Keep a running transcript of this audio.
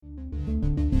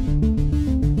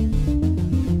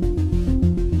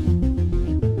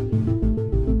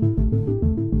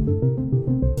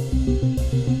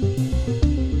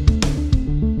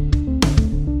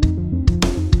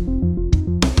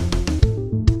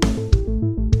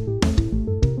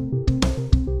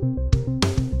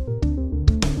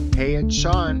It's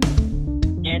Sean.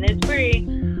 And it's Bree.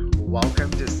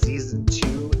 Welcome to Season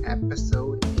 2,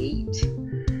 Episode 8.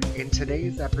 In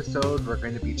today's episode, we're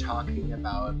going to be talking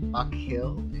about Buck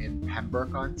Hill in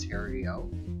Pembroke, Ontario,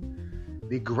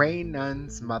 the Grey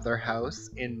Nuns Motherhouse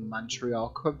in Montreal,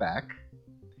 Quebec,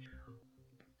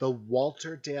 the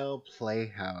Walterdale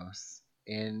Playhouse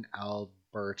in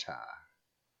Alberta.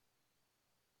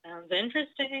 Sounds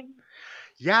interesting.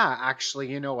 Yeah,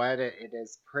 actually, you know what? It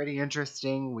is pretty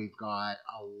interesting. We've got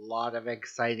a lot of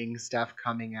exciting stuff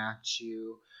coming at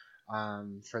you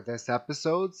for this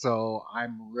episode, so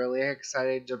I'm really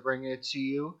excited to bring it to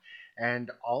you. And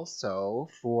also,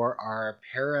 for our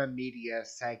paramedia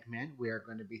segment, we are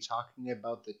going to be talking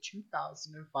about the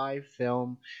 2005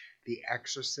 film, The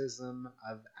Exorcism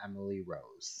of Emily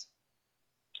Rose.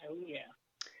 Oh, yeah.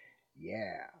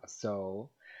 Yeah, so...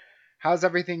 how's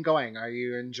everything going? Are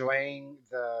you enjoying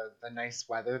the nice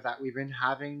weather that we've been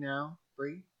having now,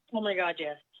 Bree? Oh my God,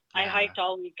 yes. Yeah. I hiked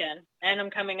all weekend, and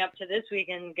I'm coming up to this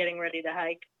weekend getting ready to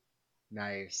hike.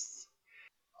 Nice.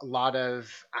 A lot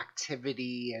of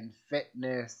activity and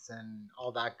fitness and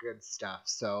all that good stuff.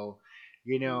 So,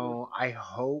 I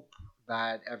hope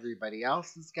that everybody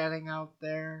else is getting out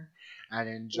there and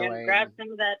enjoying. And grab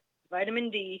some of that vitamin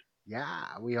D.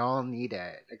 Yeah, we all need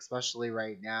it, especially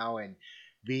right now and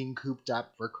being cooped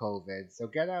up for COVID. So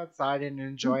get outside and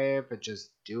enjoy it, but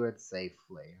just do it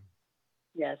safely.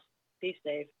 Yes, be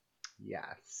safe.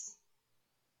 Yes.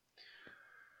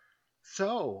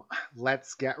 So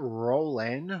let's get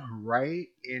rolling right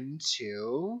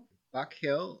into Buck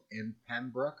Hill in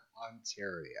Pembroke,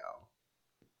 Ontario.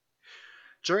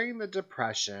 During the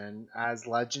Depression, as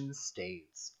legend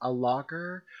states, a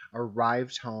logger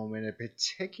arrived home in a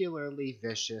particularly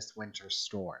vicious winter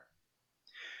storm.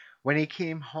 When he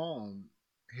came home,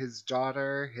 his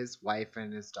daughter, his wife,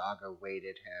 and his dog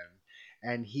awaited him,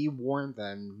 and he warned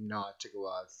them not to go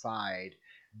outside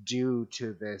due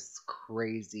to this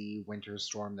crazy winter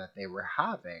storm that they were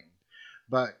having.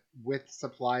 But with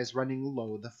supplies running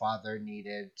low, the father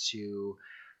needed to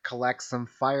collect some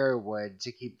firewood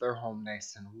to keep their home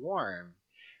nice and warm.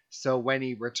 So when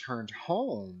he returned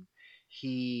home,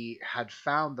 he had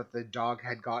found that the dog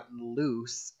had gotten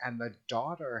loose and the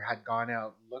daughter had gone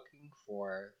out looking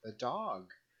for the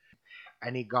dog.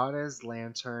 And he got his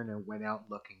lantern and went out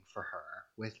looking for her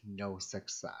with no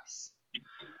success.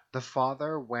 The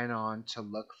father went on to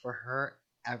look for her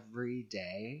every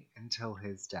day until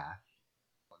his death.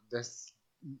 This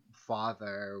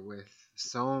father, with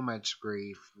so much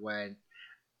grief, went,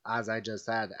 as I just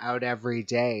said, out every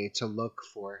day to look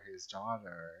for his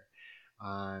daughter.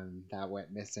 That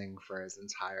went missing for his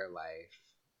entire life.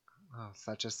 Oh,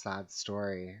 such a sad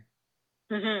story.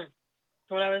 Mm-hmm.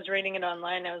 When I was reading it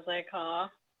online, I was like,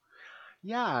 "Aw."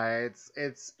 Yeah,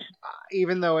 it's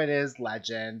even though it is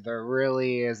legend, there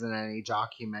really isn't any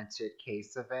documented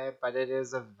case of it, but it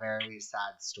is a very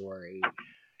sad story,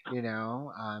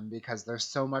 because there's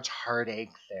so much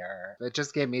heartache there. It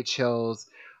just gave me chills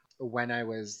when I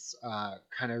was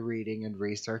kind of reading and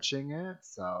researching it.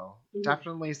 So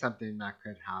definitely something that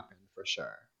could happen for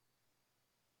sure.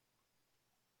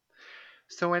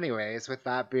 So anyways, with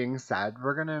that being said,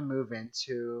 we're going to move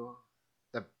into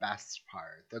the best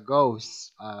part, the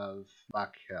ghosts of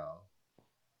Buck Hill.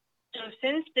 So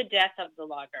since the death of the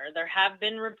logger, there have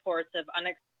been reports of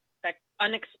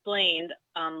unexplained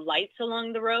lights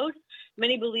along the road.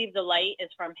 Many believe the light is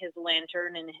from his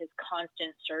lantern and his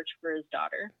constant search for his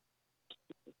daughter.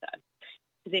 Sad.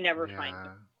 They never find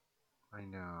them. I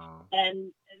know.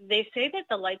 And they say that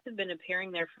the lights have been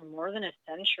appearing there for more than a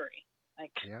century. Wow,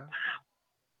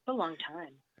 it's a long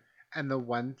time. And the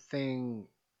one thing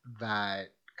that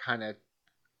kind of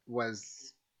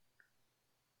was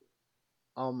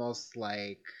almost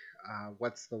like,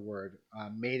 what's the word?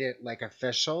 Made it like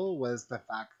official was the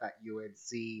fact that you would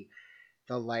see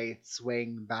the lights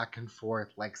swing back and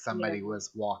forth like somebody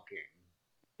was walking.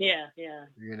 Yeah.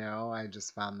 I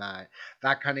just found that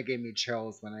kind of gave me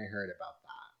chills when I heard about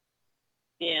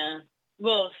that. Yeah.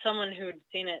 Well, someone who'd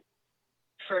seen it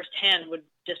firsthand would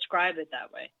describe it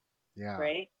that way. Yeah.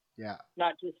 Right? Yeah.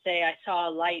 Not just say, I saw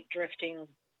a light drifting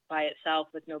by itself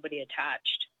with nobody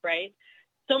attached, right?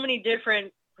 So many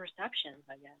different perceptions,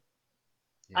 I guess.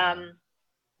 Yeah.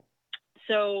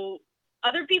 So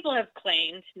other people have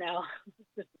claimed, now,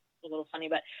 this is a little funny,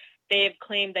 but they have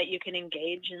claimed that you can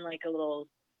engage in like a little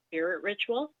spirit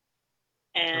ritual.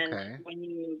 And when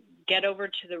you get over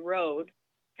to the road,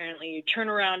 apparently you turn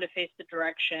around to face the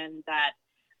direction that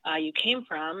you came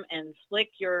from and flick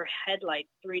your headlight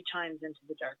 3 times into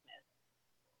the darkness.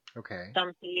 Okay.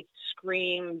 Some say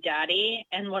scream daddy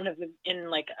and one of them in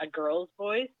like a girl's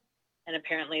voice. and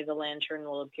apparently the lantern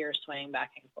will appear swaying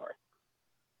back and forth.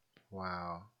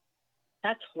 Wow.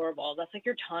 That's horrible. That's like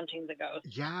you're taunting the ghost.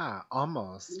 Yeah,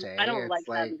 almost, I eh? don't It's like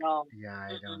that at all. yeah,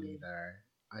 I don't either.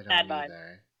 I Bad don't vibe.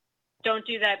 either. Don't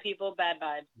do that, people. Bad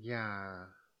vibe. Yeah,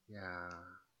 yeah.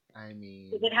 I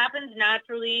mean, If it happens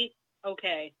naturally,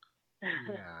 okay.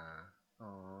 yeah.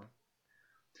 Oh.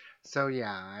 So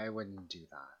yeah, I wouldn't do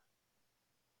that.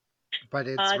 But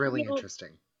it's really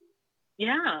interesting.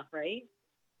 Yeah, right?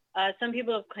 Some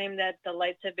people have claimed that the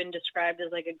lights have been described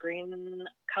as like a green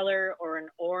color or an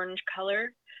orange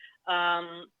color.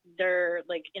 They're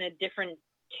like in a different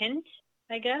tint,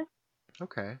 I guess.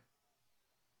 Okay.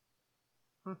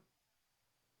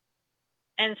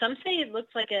 And some say it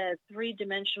looks like a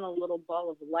 3-dimensional little ball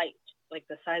of light, like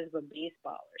the size of a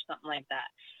baseball or something like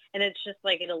that. And it's just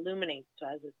like it illuminates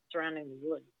as it's surrounding the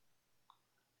wood.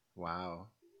 Wow.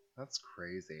 That's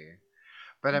crazy.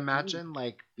 But imagine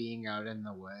like being out in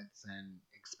the woods and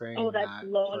experiencing that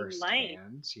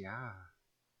firsthand. Yeah.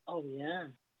 Oh yeah.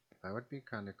 That would be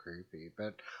kind of creepy,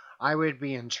 but I would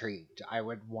be intrigued. I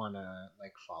would want to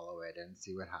like follow it and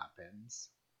see what happens.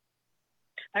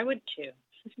 I would too.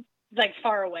 Like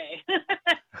far away.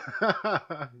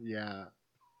 Yeah.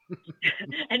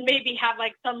 And maybe have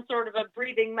like some sort of a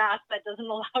breathing mask that doesn't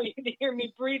allow you to hear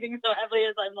me breathing so heavily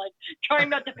as I'm like trying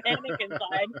not to panic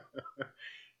inside.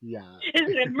 Yeah.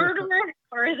 Is it a murderer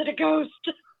or is it a ghost?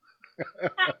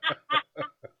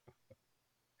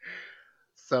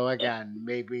 So again,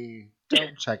 maybe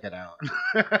don't check it out.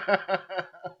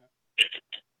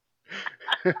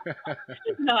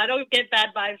 No, I don't get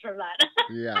bad vibes from that.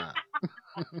 Yeah.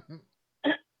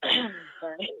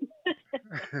 Sorry.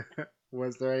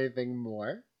 Was there anything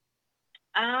more?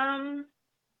 Oh,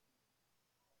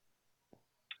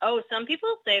 some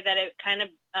people say that it kind of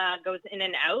goes in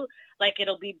and out. Like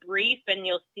it'll be brief and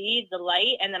you'll see the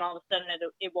light, and then all of a sudden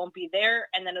it won't be there,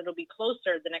 and then it'll be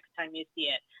closer the next time you see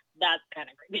it. That's kind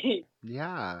of creepy.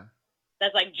 Yeah.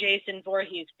 That's like Jason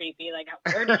Voorhees creepy. Like,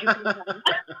 where did you come from?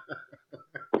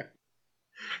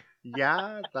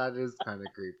 Yeah, that is kind of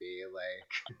creepy.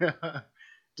 Like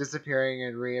disappearing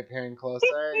and reappearing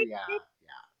closer. Yeah,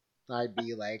 yeah. I'd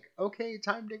be like, okay,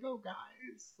 time to go,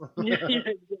 guys. Yeah,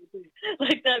 exactly.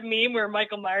 Like that meme where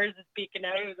Michael Myers is peeking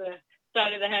out of the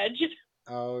side of the hedge.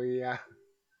 Oh yeah.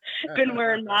 Been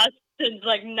wearing masks since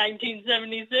like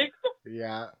 1976.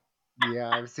 Yeah. Yeah,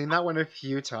 I've seen that one a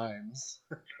few times.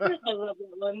 I love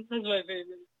that one. That's my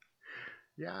favorite.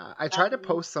 Yeah, I try to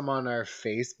post them on our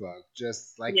Facebook,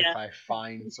 just like Yeah. if I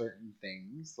find certain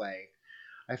things. Like,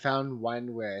 I found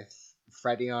one with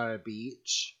Freddie on a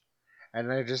beach,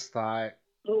 and I just thought,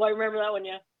 Oh, I remember that one,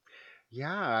 yeah.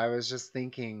 yeah, I was just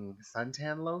thinking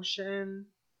suntan lotion.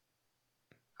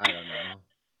 I don't know.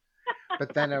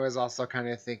 But then I was also kind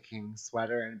of thinking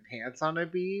sweater and pants on a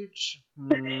beach.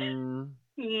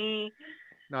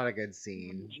 Not a good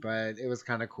scene, but it was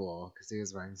kind of cool because he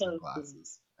was wearing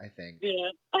sunglasses, I think.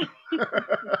 Yeah.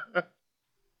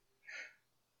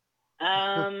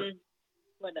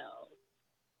 What else?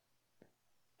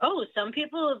 Oh, some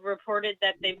people have reported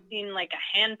that they've seen like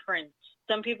a handprint.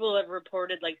 Some people have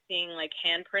reported like seeing like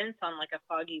handprints on like a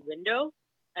foggy window,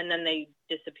 and then they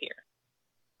disappear.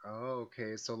 Oh,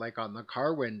 okay. So like on the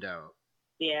car window.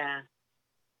 Yeah.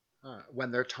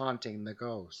 When they're taunting the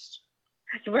ghost.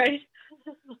 Right?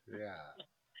 Yeah.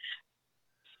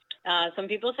 Some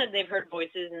people said they've heard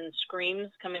voices and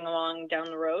screams coming along down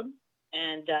the road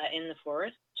and in the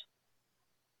forest.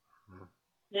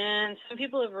 And some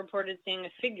people have reported seeing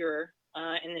a figure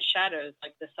in the shadows,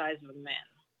 like the size of a man.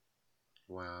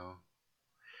 Wow.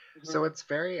 Mm-hmm. So it's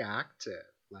very active.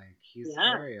 Like, he's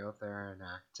very out there and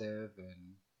active.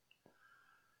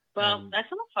 Well, that's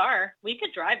not far. We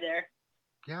could drive there.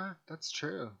 Yeah, that's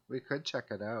true. We could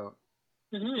check it out.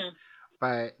 Mm-hmm.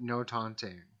 But no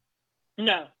taunting.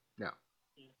 No. No.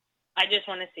 I just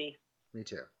want to see. Me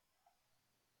too.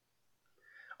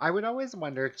 I would always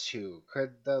wonder, too,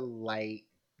 could the light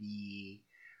be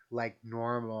like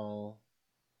normal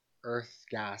Earth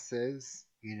gases?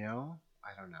 You know?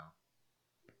 I don't know.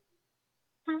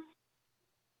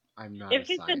 I'm not a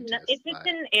scientist. If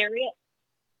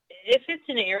it's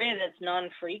an area that's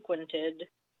non-frequented,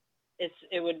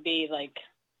 it would be like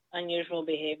unusual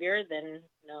behavior. Then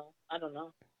no, I don't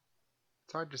know.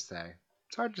 It's hard to say.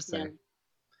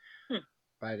 Yeah.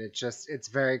 But it's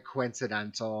very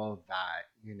coincidental that,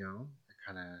 it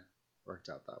kind of worked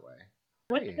out that way.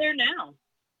 What's there now?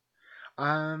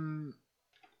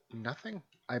 Nothing.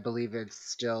 I believe it's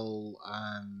still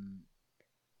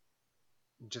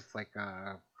just like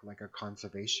a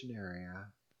conservation area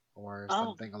or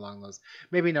something along those.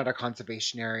 Maybe not a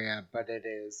conservation area, but it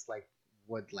is like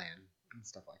woodland and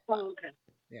stuff like that. Oh, okay.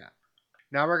 Yeah.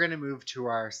 Now we're going to move to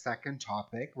our second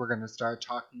topic. We're going to start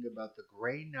talking about the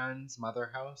Grey Nuns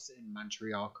Motherhouse in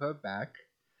Montreal, Quebec.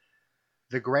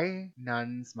 The Grey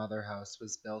Nuns Motherhouse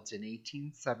was built in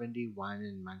 1871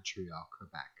 in Montreal,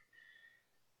 Quebec.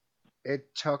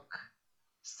 It took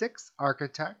 6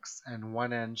 architects and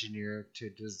 1 engineer to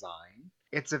design.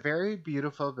 It's a very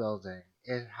beautiful building.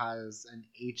 It has an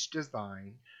H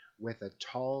design with a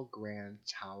tall grand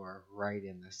tower right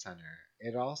in the center.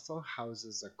 It also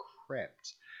houses a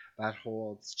crypt that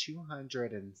holds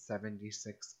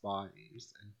 276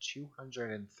 bodies, and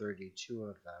 232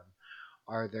 of them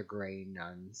are the Grey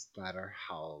Nuns that are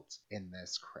held in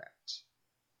this crypt.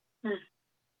 Hmm.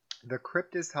 The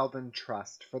crypt is held in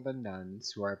trust for the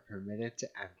nuns who are permitted to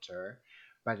enter,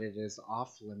 but it is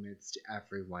off limits to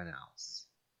everyone else.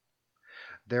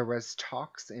 There was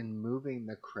talks in moving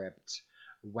the crypt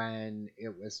when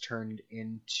it was turned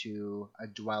into a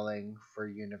dwelling for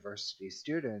university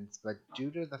students, but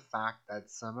due to the fact that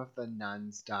some of the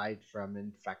nuns died from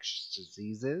infectious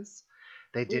diseases,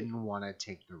 they didn't want to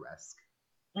take the risk.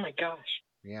 Oh my gosh.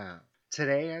 Yeah.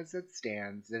 Today, as it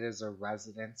stands, it is a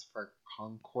residence for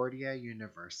Concordia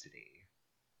University.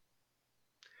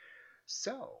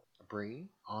 So, Bree,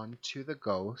 on to the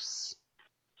ghosts.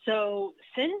 So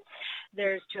since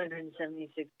there's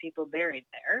 276 people buried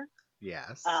there,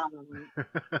 Yes.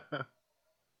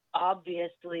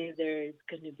 obviously there's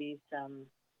going to be some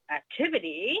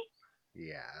activity.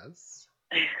 Yes.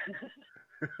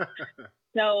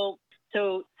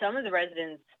 So some of the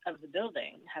residents of the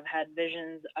building have had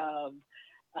visions of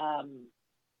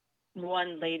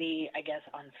one lady, I guess,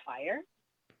 on fire.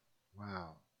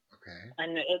 Wow. Okay.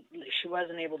 And she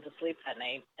wasn't able to sleep that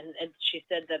night. And she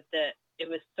said that it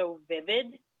was so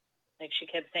vivid. Like, she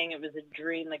kept saying it was a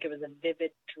dream, like it was a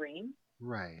vivid dream.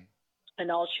 Right.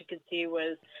 And all she could see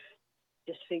was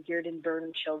disfigured and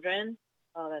burned children.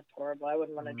 Oh, that's horrible. I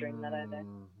wouldn't want to dream that either.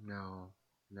 No.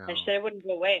 And she said it wouldn't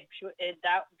go away.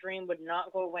 That dream would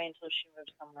not go away until she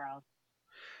moved somewhere else.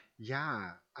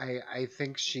 Yeah. I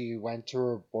think she went to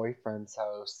her boyfriend's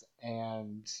house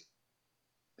and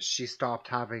she stopped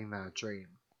having that dream.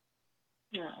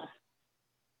 Oh,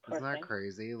 isn't that thing.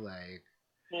 crazy? Like,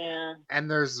 yeah.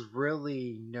 And there's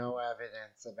really no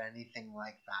evidence of anything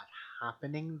like that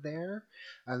happening there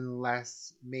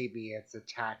unless maybe it's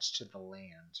attached to the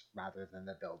land rather than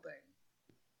the building.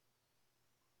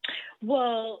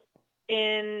 Well,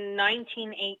 in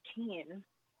 1918,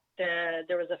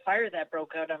 there was a fire that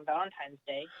broke out on Valentine's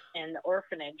Day in the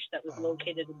orphanage that was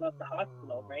located above the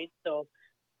hospital, right? So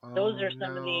those are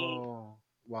some of the...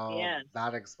 Well, yeah.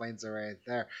 that explains it right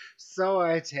there. So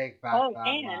I take back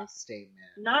that last statement.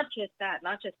 Not just that.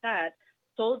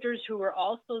 Soldiers who were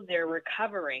also there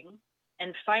recovering,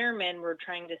 and firemen were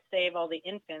trying to save all the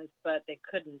infants, but they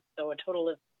couldn't. So a total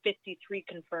of 53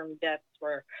 confirmed deaths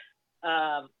were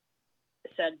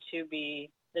said to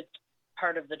be the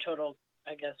part of the total,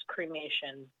 I guess,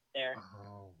 cremation there.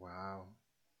 Oh, wow.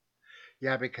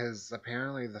 Yeah, because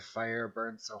apparently the fire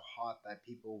burned so hot that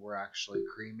people were actually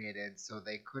cremated, so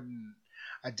they couldn't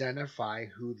identify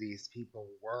who these people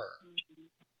were.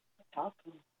 That's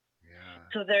awesome. Yeah.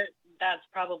 So that's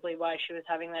probably why she was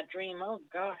having that dream. Oh,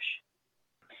 gosh.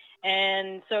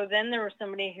 And so then there was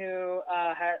somebody who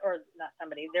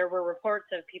there were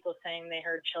reports of people saying they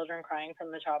heard children crying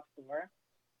from the top floor.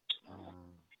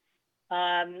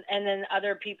 And then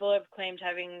other people have claimed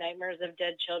having nightmares of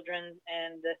dead children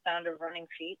and the sound of running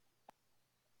feet.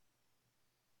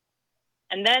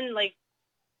 And then, like,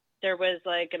 there was,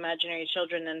 like, imaginary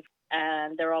children,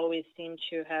 and there always seemed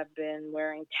to have been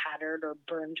wearing tattered or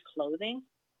burned clothing.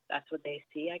 That's what they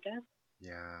see, I guess.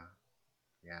 Yeah.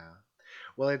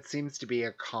 Well, it seems to be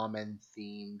a common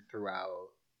theme throughout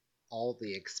all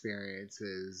the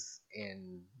experiences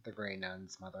in the Grey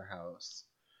Nuns Motherhouse.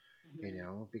 You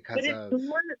know, because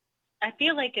I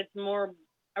feel like it's more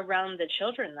around the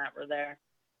children that were there.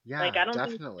 Yeah, like, I don't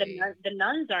definitely. think the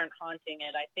nuns aren't haunting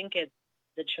it. I think it's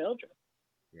the children.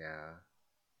 Yeah.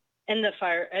 And the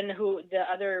fire, and the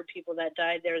other people that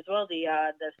died there as well,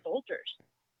 the soldiers.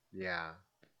 Yeah,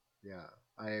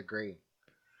 I agree.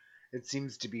 It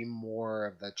seems to be more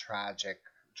of the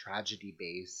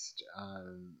tragedy-based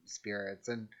spirits,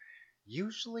 and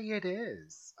usually it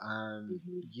is.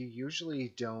 You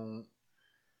usually don't,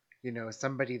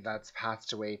 somebody that's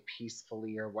passed away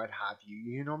peacefully or what have you.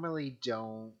 You normally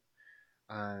don't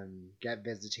get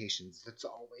visitations. It's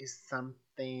always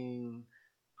something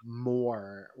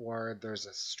more, or there's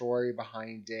a story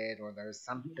behind it, or there's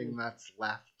something that's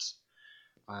left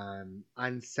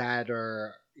unsaid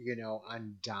or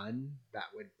undone that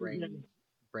would bring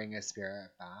a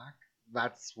spirit back.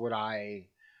 That's what I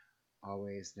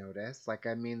always notice. Like,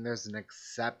 I mean, there's an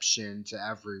exception to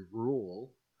every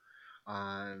rule.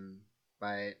 Um,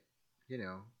 but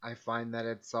I find that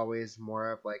it's always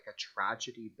more of like a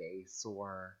tragedy base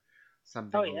or Oh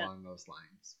something yeah, along those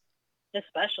lines.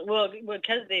 especially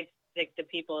because the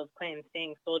people have claimed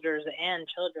seeing soldiers and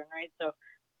children, right? So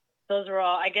those were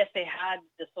all. I guess they had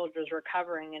the soldiers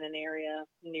recovering in an area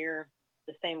near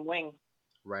the same wing.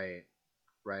 Right,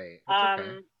 right. It's okay.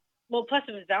 Um, well, plus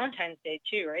it was Valentine's Day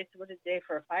too, right? So what a day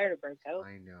for a fire to break out.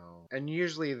 I know. And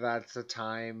usually that's a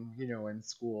time, in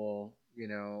school,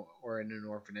 or in an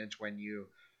orphanage when you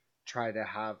try to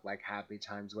have like happy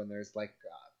times when there's like,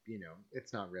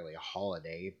 it's not really a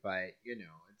holiday, but,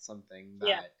 it's something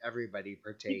Yeah, that everybody keep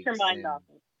your partakes mind in. off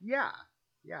it. Yeah,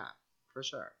 yeah, for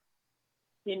sure.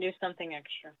 You do something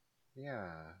extra. Yeah.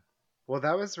 Well,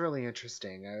 that was really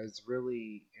interesting. I was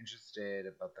really interested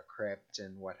about the crypt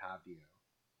and what have you.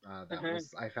 Hmm.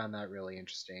 I found that really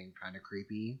interesting, kind of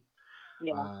creepy.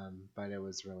 Yeah. But it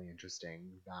was really interesting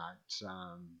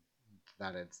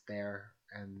that it's there,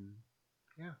 and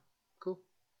yeah, cool.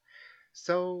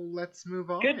 So let's move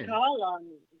Good on.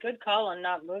 call on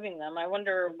not moving them. I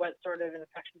wonder what sort of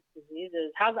infectious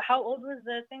diseases. How old was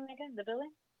the thing again? The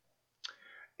building?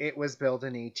 It was built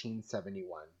in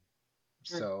 1871,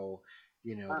 Mm. so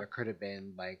Wow. there could have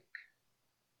been like,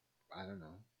 I don't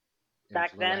know,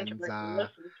 Back then, influenza,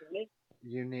 tuberculosis, right?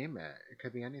 you name it. It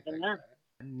could be anything, Yeah. right?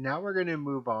 Now we're going to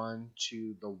move on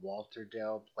to the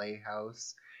Walterdale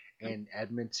Playhouse in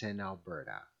Edmonton,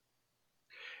 Alberta.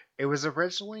 It was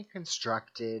originally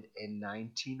constructed in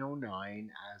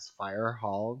 1909 as Fire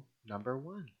Hall Number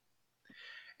 1.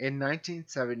 In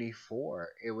 1974,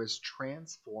 it was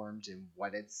transformed in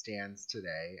what it stands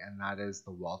today, and that is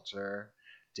the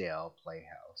Walterdale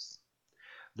Playhouse.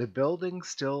 The building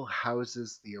still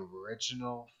houses the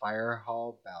original Fire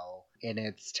Hall bell in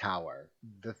its tower.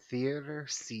 The theater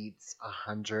seats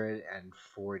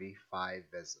 145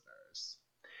 visitors.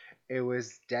 It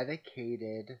was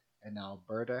dedicated an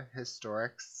Alberta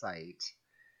Historic Site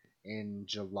in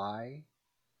July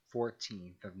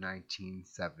 14th of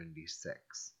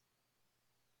 1976.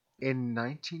 In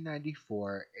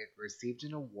 1994, it received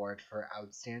an award for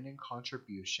outstanding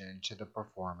contribution to the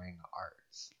performing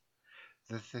arts.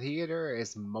 The theater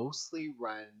is mostly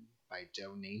run by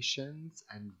donations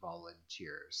and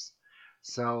volunteers.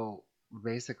 So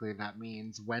basically, that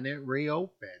means when it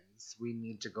reopens, we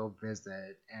need to go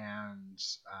visit and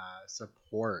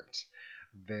support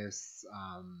this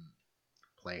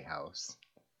playhouse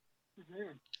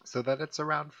Hmm. so that it's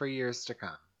around for years to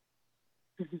come.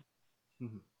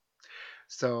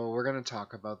 So, we're going to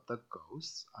talk about the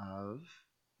ghosts of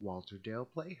Walterdale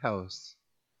Playhouse.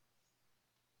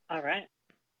 All right.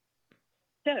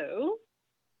 So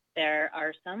there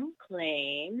are some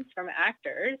claims from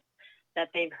actors that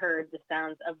they've heard the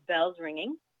sounds of bells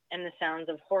ringing and the sounds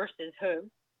of horses' hooves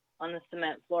on the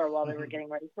cement floor while they were getting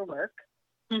ready for work.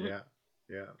 Yeah,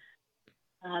 yeah.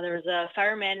 There was a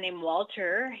fireman named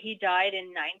Walter. He died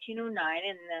in 1909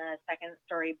 in the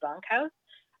second-story bunkhouse,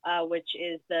 which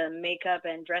is the makeup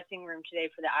and dressing room today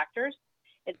for the actors.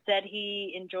 It said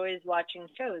he enjoys watching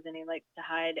shows and he likes to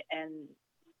hide and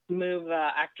move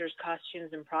actors'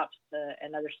 costumes and props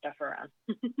and other stuff around.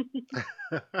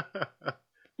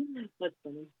 That's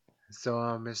funny. So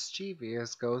a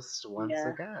mischievous ghost once Yeah.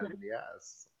 again,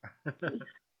 yes.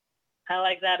 I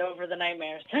like that over the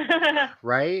nightmares.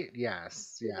 Right?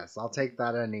 Yes, yes. I'll take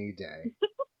that any day.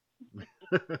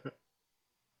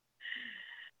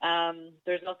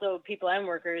 There's also people and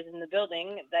workers in the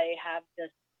building. They have this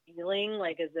feeling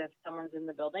like as if someone's in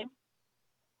the building.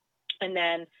 And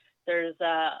then there's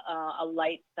a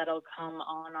light that'll come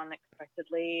on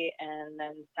unexpectedly, and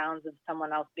then sounds of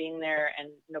someone else being there, and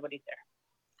nobody's there.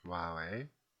 Wow, eh?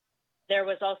 There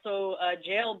was also a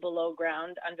jail below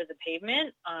ground under the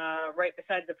pavement, right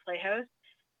beside the playhouse.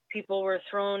 People were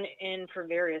thrown in for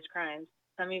various crimes.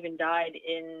 Some even died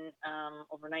in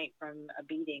overnight from a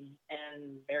beating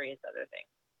and various other things.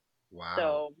 Wow.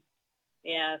 So,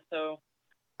 yeah, so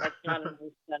that's not a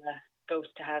nice ghost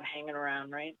to have hanging around,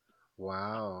 right?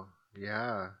 Wow.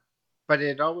 Yeah. But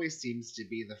it always seems to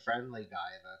be the friendly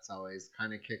guy that's always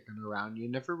kind of kicking around. You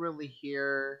never really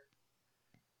hear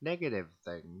negative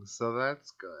things, so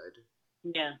that's good.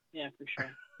 Yeah, for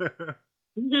sure.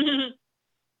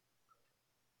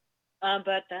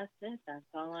 But that's it. That's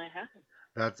all I have.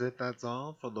 That's it. That's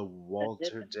all for the That's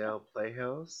it. Walterdale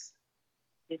Playhouse.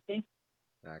 You see?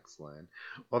 Excellent.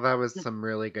 Well, that was some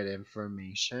really good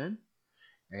information.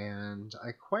 And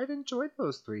I quite enjoyed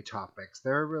those three topics. They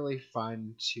were really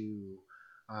fun to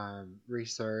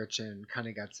research and kind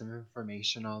of get some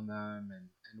information on them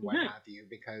and what have you,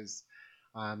 because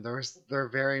They're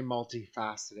very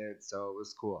multifaceted, so it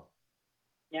was cool.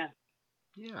 Yeah.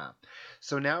 Yeah.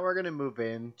 So now we're gonna move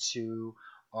into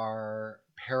our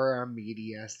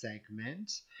paramedia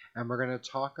segment, and we're gonna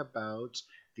talk about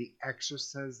the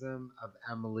Exorcism of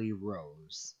Emily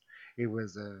Rose. It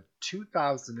was a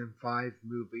 2005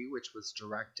 movie which was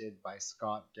directed by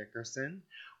Scott Dickerson,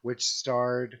 which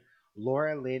starred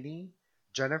Laura Linney,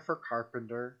 Jennifer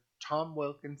Carpenter, Tom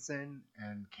Wilkinson,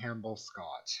 and Campbell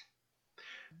Scott.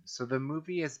 So the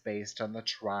movie is based on the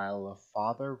trial of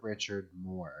Father Richard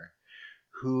Moore,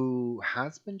 who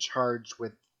has been charged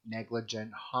with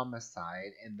negligent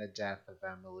homicide in the death of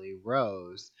Emily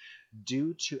Rose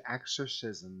due to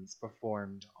exorcisms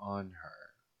performed on her.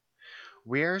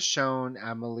 We are shown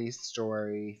Emily's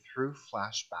story through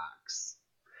flashbacks,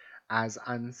 as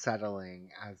unsettling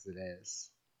as it is.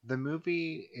 The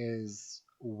movie is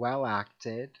well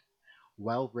acted,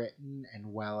 well written,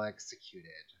 and well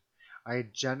executed. I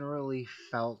generally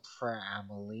felt for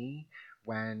Emily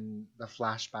when the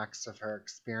flashbacks of her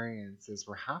experiences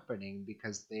were happening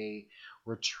because they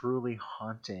were truly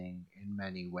haunting in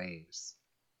many ways.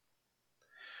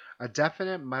 A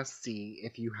definite must see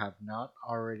if you have not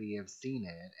already have seen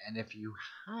it, and if you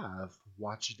have,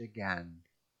 watch it again,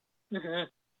 Hmm.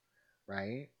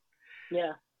 right?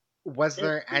 Yeah. Was It's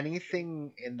there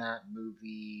anything in that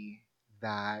movie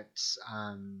that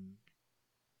um,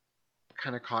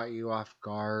 kind of caught you off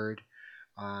guard?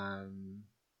 Um,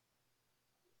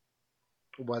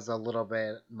 was a little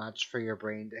bit much for your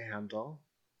brain to handle?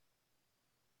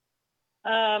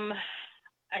 um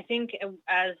I think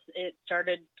as it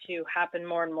started to happen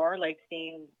more and more, like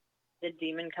seeing the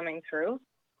demon coming through,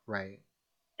 Right.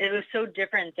 it was so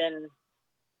different than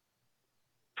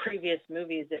previous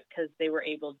movies because they were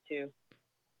able to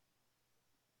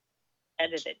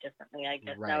edit it differently. I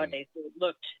guess Right. nowadays it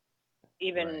looked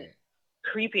even Right.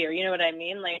 creepier. You know what I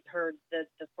mean? Like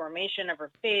the formation of her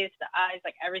face, the eyes,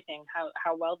 like everything.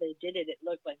 How well they did it. It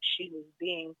looked like she was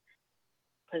being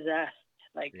possessed.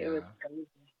 Like it was Yeah. crazy.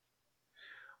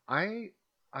 I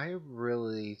I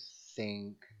really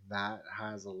think that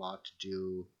has a lot to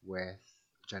do with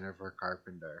Jennifer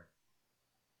Carpenter.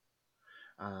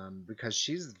 Because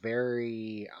she's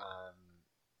very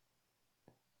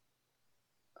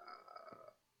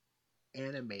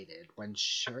animated when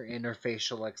her in her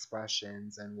facial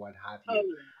expressions and what have Oh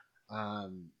you.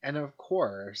 And of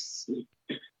course,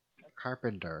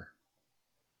 Carpenter,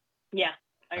 yeah,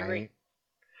 I agree. right?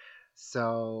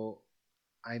 So,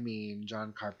 I mean,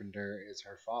 John Carpenter is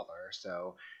her father,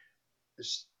 so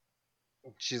sh-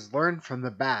 she's learned from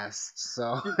the best.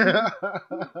 So,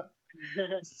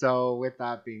 so with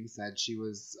that being said, she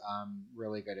was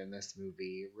really good in this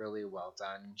movie, really well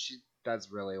done. She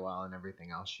does really well in everything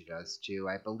else she does too.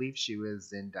 I believe she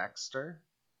was in Dexter.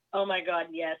 Oh my God,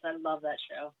 yes, I love that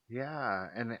show. Yeah,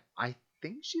 and I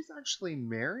think she's actually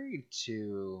married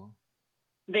to.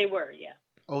 They were, yeah.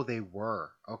 Oh, they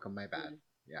were. Okay, my bad.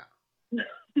 Yeah,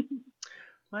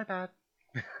 my bad.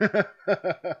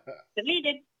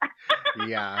 Deleted.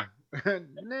 Yeah.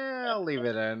 Nah, I'll leave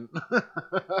it in.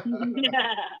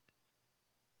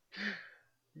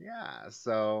 Yeah,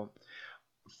 so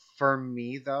for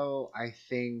me though, I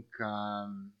think I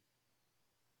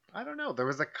don't know. There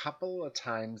was a couple of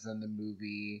times in the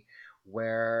movie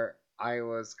where I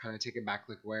was kind of taken back,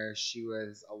 like where she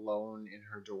was alone in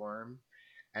her dorm,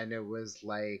 and it was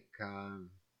like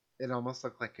it almost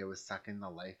looked like it was sucking the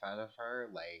life out of her.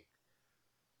 Like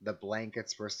the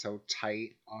blankets were so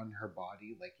tight on her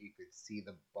body, like you could see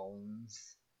the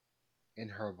bones in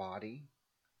her body.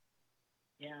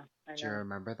 Yeah, I Do you know.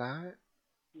 remember that?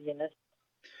 Yes.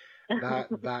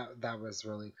 That was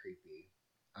really creepy.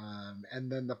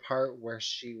 And then the part where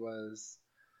she was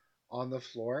on the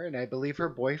floor, and I believe her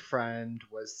boyfriend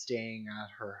was staying at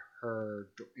her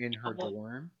in her Oh,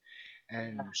 dorm, yeah.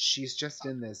 and she's just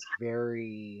in this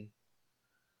very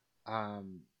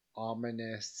um,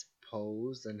 ominous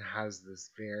pose and has this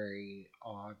very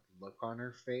odd look on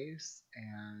her face,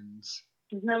 and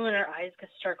Isn't that when her eyes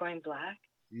start going black?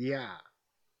 yeah,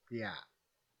 yeah.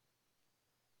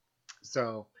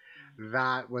 So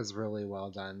that was really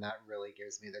well done. That really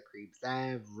gives me the creeps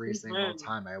every single Hmm.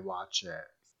 time I watch it.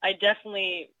 I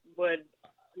definitely would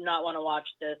not want to watch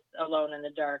this alone in the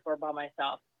dark or by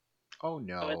myself. Oh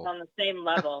So it's no. on the same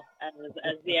level as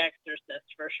The Exorcist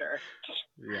for sure.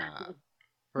 Yeah,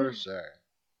 for sure.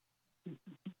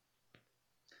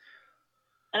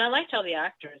 And I liked all the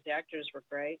actors. The actors were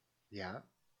great. Yeah,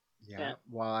 yeah. Yeah.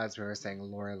 Well, as we were saying,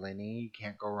 Laura Linney, you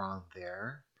can't go wrong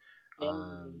there.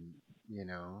 Um,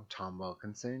 Tom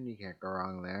Wilkinson, you can't go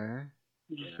wrong there.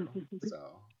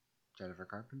 So Jennifer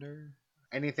Carpenter.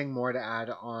 Anything more to add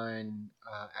on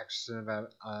Exorcism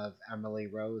of Emily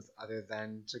Rose other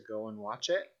than to go and watch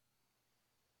it?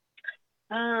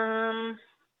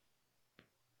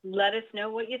 Let us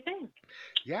know what you think.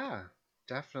 Yeah,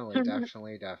 definitely.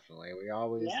 We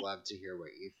always love to hear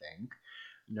what you think.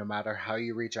 No matter how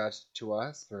you reach out to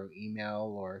us through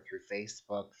email or through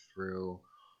Facebook, through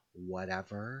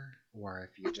whatever, or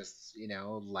if you just,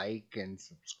 like and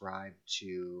subscribe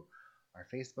to our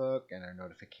Facebook and our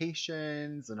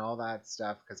notifications and all that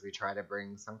stuff, because we try to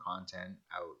bring some content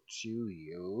out to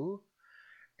you.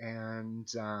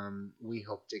 And we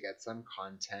hope to get some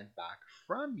content back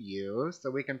from you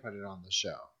so we can put it on the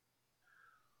show.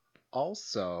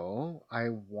 Also, I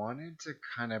wanted to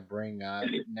kind of bring up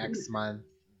next month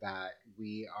that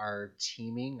we are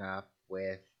teaming up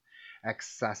with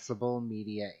Accessible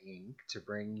Media Inc. to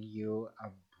bring you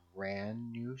a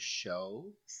brand new show,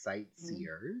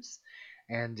 Sightseers,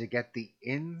 and to get the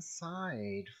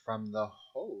inside from the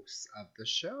hosts of the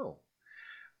show.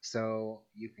 So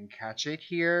you can catch it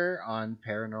here on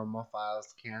Paranormal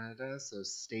Files Canada. So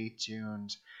stay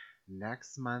tuned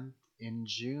next month in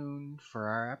June for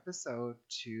our episode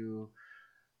to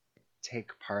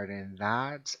take part in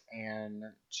that and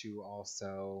to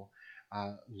also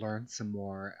learn some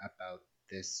more about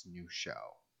this new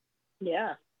show.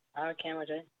 Yeah, I can't wait.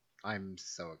 I'm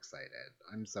so excited.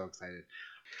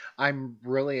 I'm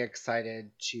really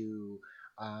excited to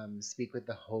speak with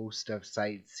the host of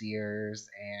Sightseers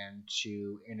and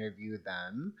to interview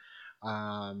them.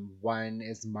 One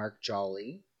is Mark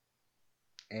Jolly,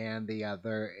 and the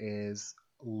other is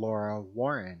Laura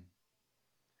Warren.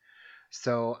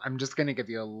 So I'm just going to give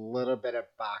you a little bit of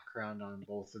background on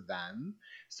both of them.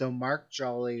 So Mark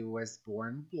Jolly was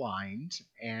born blind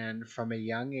and from a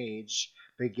young age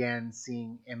began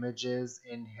seeing images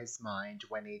in his mind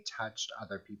when he touched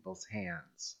other people's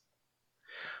hands.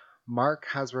 Mark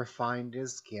has refined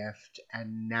his gift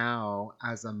and now,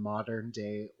 as a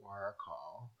modern-day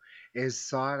oracle, is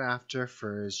sought after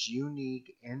for his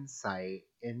unique insight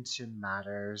into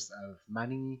matters of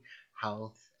money,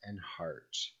 health, and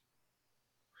heart.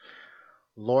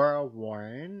 Laura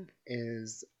Warren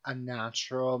is a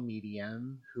natural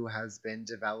medium who has been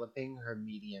developing her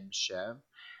mediumship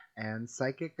and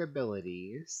psychic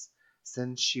abilities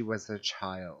since she was a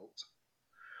child.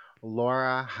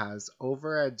 Laura has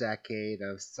over a decade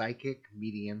of psychic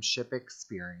mediumship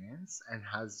experience and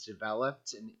has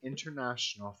developed an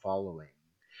international following.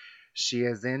 She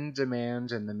is in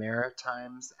demand in the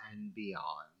Maritimes and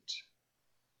beyond.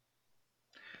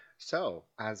 So,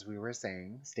 as we were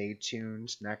saying, stay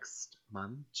tuned next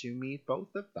month to meet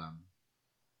both of them.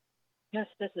 Yes,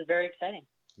 this is very exciting.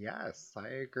 Yes, I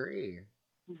agree.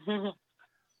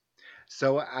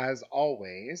 So, as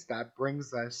always, that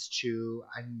brings us to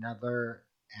another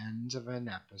end of an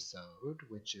episode,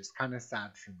 which is kind of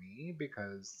sad for me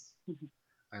because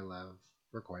I love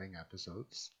recording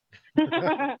episodes.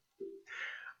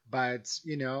 But,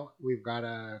 we've got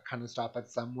to kind of stop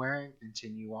it somewhere and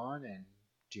continue on and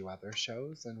do other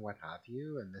shows and what have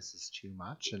you. And this is too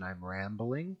much and I'm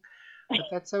rambling, but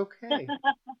that's okay.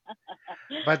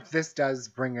 But this does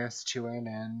bring us to an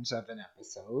end of an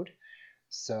episode.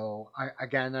 So I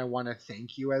want to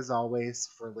thank you as always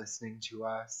for listening to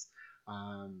us,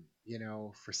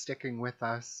 for sticking with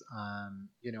us.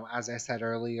 As I said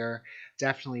earlier,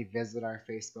 definitely visit our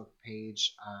Facebook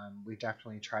page. We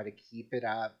definitely try to keep it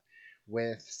up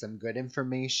with some good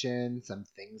information, some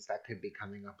things that could be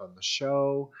coming up on the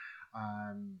show,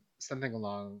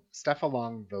 stuff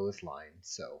along those lines.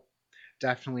 So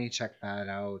definitely check that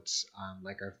out,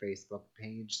 like our Facebook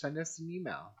page. Send us an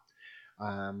email.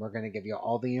 We're going to give you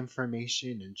all the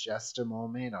information in just a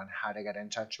moment on how to get in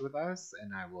touch with us,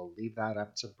 and I will leave that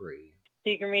up to Bree. So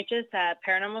you can reach us at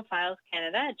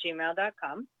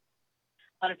paranormalfilescanada@gmail.com.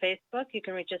 On Facebook, you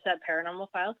can reach us at Paranormal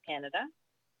Files Canada.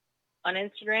 On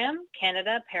Instagram,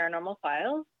 Canada Paranormal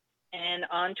Files. And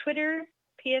on Twitter,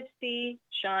 PFC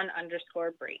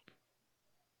Sean_Bree.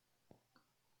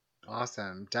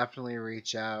 Awesome. Definitely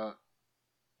reach out.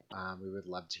 We would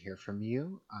love to hear from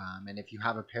you. And if you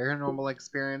have a paranormal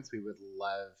experience, we would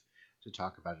love to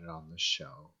talk about it on the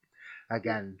show.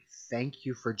 Again, thank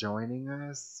you for joining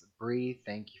us. Bree,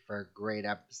 thank you for a great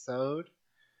episode.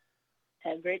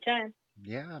 Had a great time.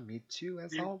 Yeah, me too,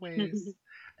 as always.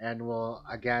 And we'll,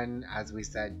 again, as we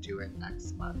said, do it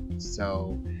next month.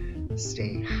 So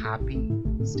stay happy,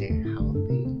 stay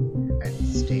healthy, and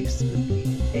stay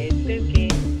spooky. Stay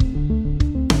spooky.